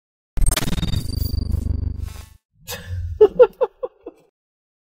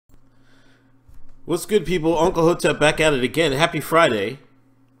What's good, people? Uncle Hotep back at it again. Happy Friday.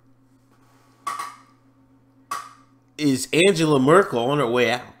 Is Angela Merkel on her way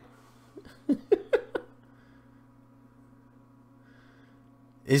out?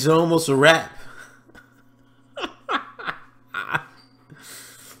 Is it almost a wrap?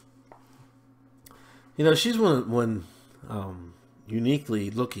 You know, she's one uniquely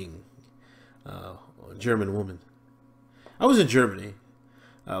looking German woman. I was in Germany.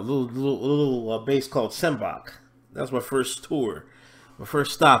 A little base called Sembach. That was my first tour, my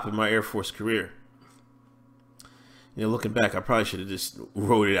first stop in my Air Force career. You know, looking back, I probably should have just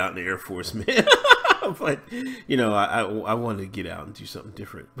rode it out in the Air Force, man. But you know, I wanted to get out and do something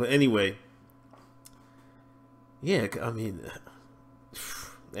different. But anyway, yeah, I mean,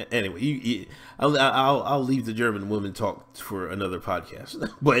 anyway, I'll leave the German woman talk for another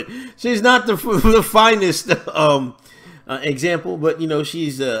podcast. But she's not the finest example, but you know,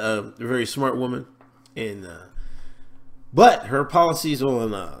 she's a very smart woman, and but her policies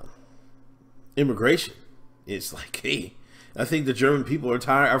on immigration is like, hey, I think the German people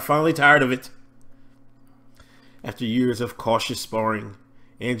are finally tired of it. After years of cautious sparring,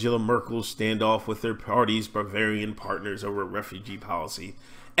 Angela Merkel's standoff with their party's Bavarian partners over refugee policy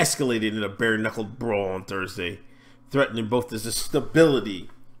escalated in a bare-knuckled brawl on Thursday, threatening both the stability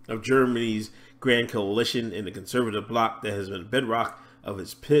of Germany's grand coalition and the conservative bloc that has been bedrock of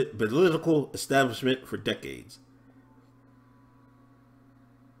its political establishment for decades.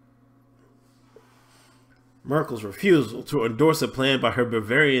 Merkel's refusal to endorse a plan by her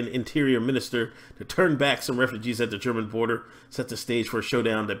Bavarian interior minister to turn back some refugees at the German border set the stage for a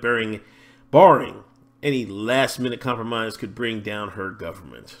showdown that, barring any last-minute compromise, could bring down her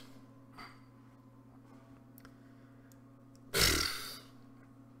government.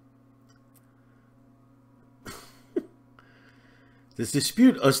 This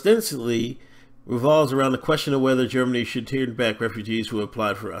dispute ostensibly revolves around the question of whether Germany should turn back refugees who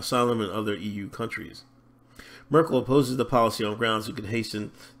applied for asylum in other EU countries. Merkel opposes the policy on grounds it could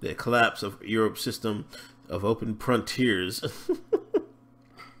hasten the collapse of Europe's system of open frontiers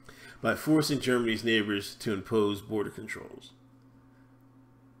by forcing Germany's neighbors to impose border controls.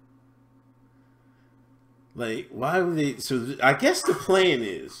 Like, why would they? So I guess the plan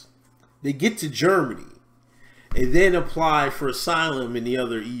is they get to Germany and then apply for asylum in the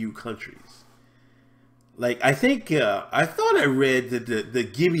other EU countries. Like, I think, I thought I read that the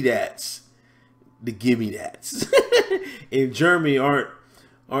gimme-dats in Germany aren't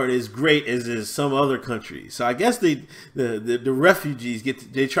as great as some other countries. So I guess the refugees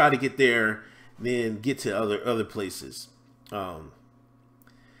they try to get there, and then get to other places. You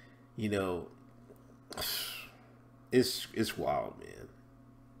know, it's wild, man.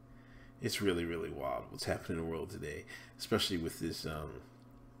 It's really, really wild what's happening in the world today, especially with this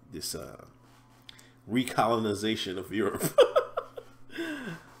recolonization of Europe.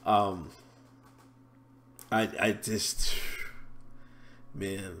 I just,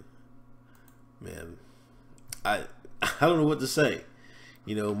 man, I don't know what to say.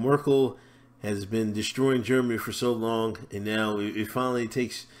 You know, Merkel has been destroying Germany for so long, and now it finally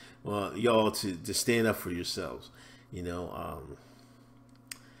takes y'all to stand up for yourselves. You know,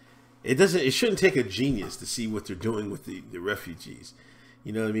 it shouldn't take a genius to see what they're doing with the refugees.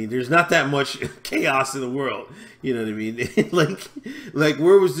 You know what I mean? There's not that much chaos in the world. You know what I mean? like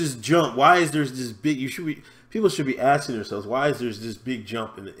where was this jump? Why is there this big? People should be asking themselves, why is there this big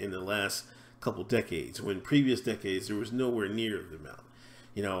jump in the last couple decades, when previous decades there was nowhere near the amount?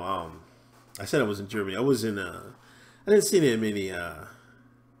 You know, I said I was in Germany. I was in. I didn't see that many.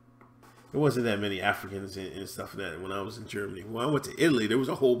 There wasn't that many Africans and stuff like that when I was in Germany. When I went to Italy, there was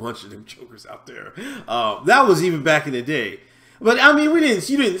a whole bunch of them jokers out there. That was even back in the day. But I mean, you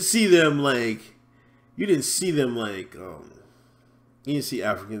didn't see them like, you didn't see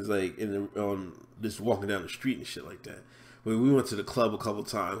Africans like just walking down the street and shit like that. When we went to the club a couple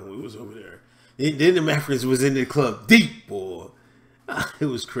times when we was over there, then the Africans was in the club deep, boy. It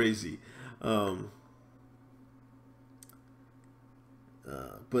was crazy.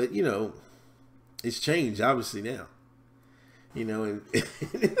 But you know, it's changed obviously now. You know, and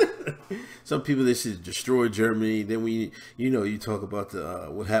some people, they should destroy Germany. Then you talk about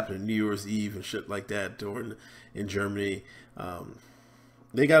what happened on New Year's Eve and shit like that in Germany.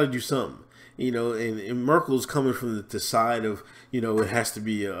 They got to do something. You know, and Merkel's coming from the side of, you know, it has to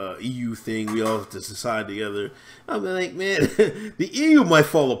be a EU thing. We all have to decide together. I'm like, man, the EU might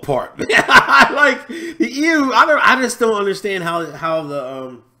fall apart. Like the EU, I just don't understand how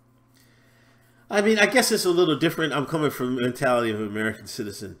the I mean, I guess it's a little different. I'm coming from the mentality of an American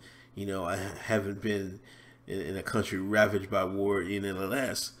citizen. You know, I haven't been in a country ravaged by war in the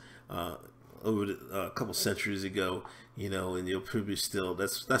last over a couple centuries ago, you know, and you'll probably still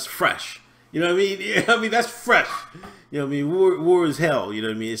that's fresh. You know what I mean? Yeah, I mean that's fresh. You know what I mean? War is hell. You know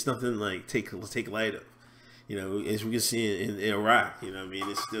what I mean? It's nothing like take light of. You know, as we can see in Iraq. You know what I mean?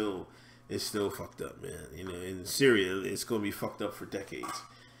 It's still fucked up, man. You know, in Syria, it's gonna be fucked up for decades.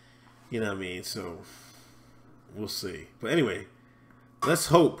 You know what I mean? So we'll see. But anyway, let's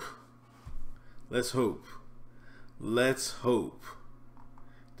hope. Let's hope. Let's hope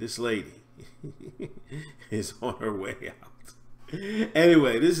this lady is on her way out.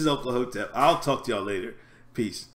 Anyway, this is Uncle Hotep. I'll talk to y'all later. Peace.